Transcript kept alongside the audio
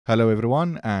Hello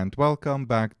everyone and welcome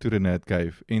back to the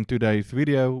NerdCave. In today's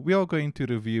video we are going to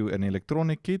review an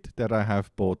electronic kit that I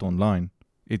have bought online.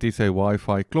 It is a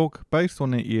Wi-Fi clock based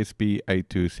on an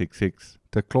ESP8266.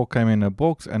 The clock came in a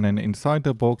box, and then inside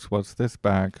the box was this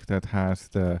bag that has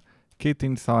the kit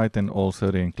inside and also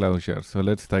the enclosure. So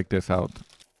let's take this out.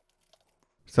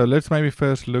 So let's maybe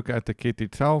first look at the kit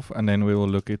itself and then we will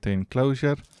look at the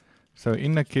enclosure. So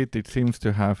in the kit it seems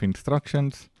to have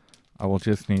instructions. I will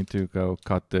just need to go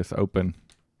cut this open.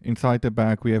 Inside the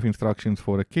bag we have instructions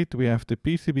for the kit. We have the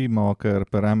PCB marker,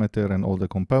 parameter and all the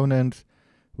components.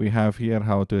 We have here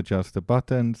how to adjust the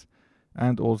buttons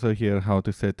and also here how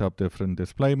to set up different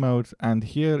display modes. And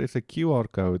here is a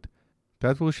QR code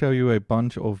that will show you a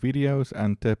bunch of videos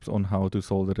and tips on how to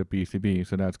solder a PCB.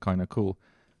 So that's kind of cool.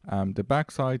 The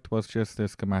back side was just a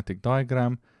schematic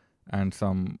diagram and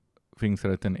some things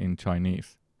written in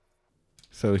Chinese.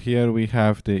 So here we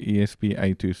have the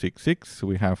ESP8266,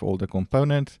 we have all the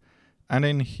components, and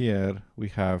in here we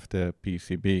have the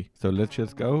PCB. So let's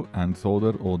just go and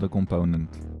solder all the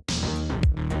components.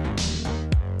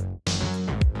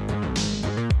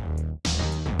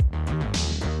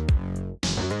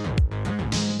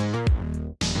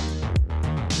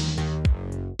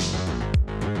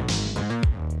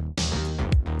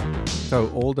 So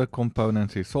all the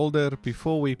components is soldered.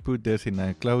 Before we put this in an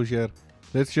enclosure,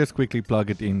 let's just quickly plug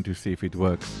it in to see if it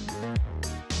works.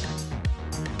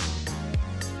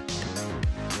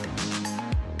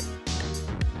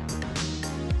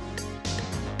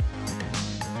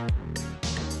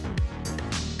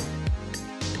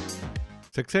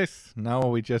 Success! Now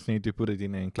we just need to put it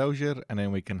in an enclosure and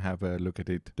then we can have a look at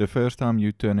it. The first time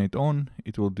you turn it on,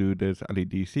 it will do this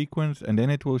LED sequence and then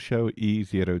it will show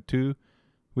E02,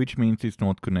 which means it's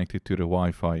not connected to the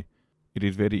Wi-Fi. It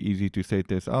is very easy to set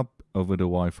this up over the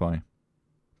Wi-Fi.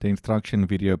 The instruction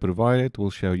video provided will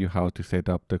show you how to set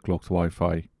up the clock's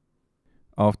Wi-Fi.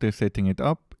 After setting it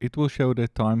up, it will show the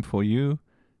time for you,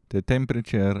 the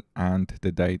temperature and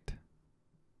the date.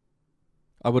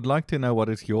 I would like to know what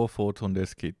is your thoughts on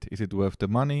this kit. Is it worth the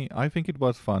money? I think it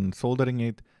was fun soldering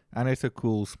it and it's a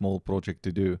cool small project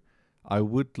to do. I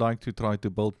would like to try to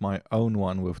build my own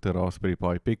one with the Raspberry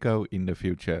Pi Pico in the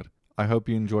future. I hope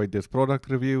you enjoyed this product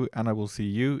review and I will see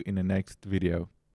you in the next video.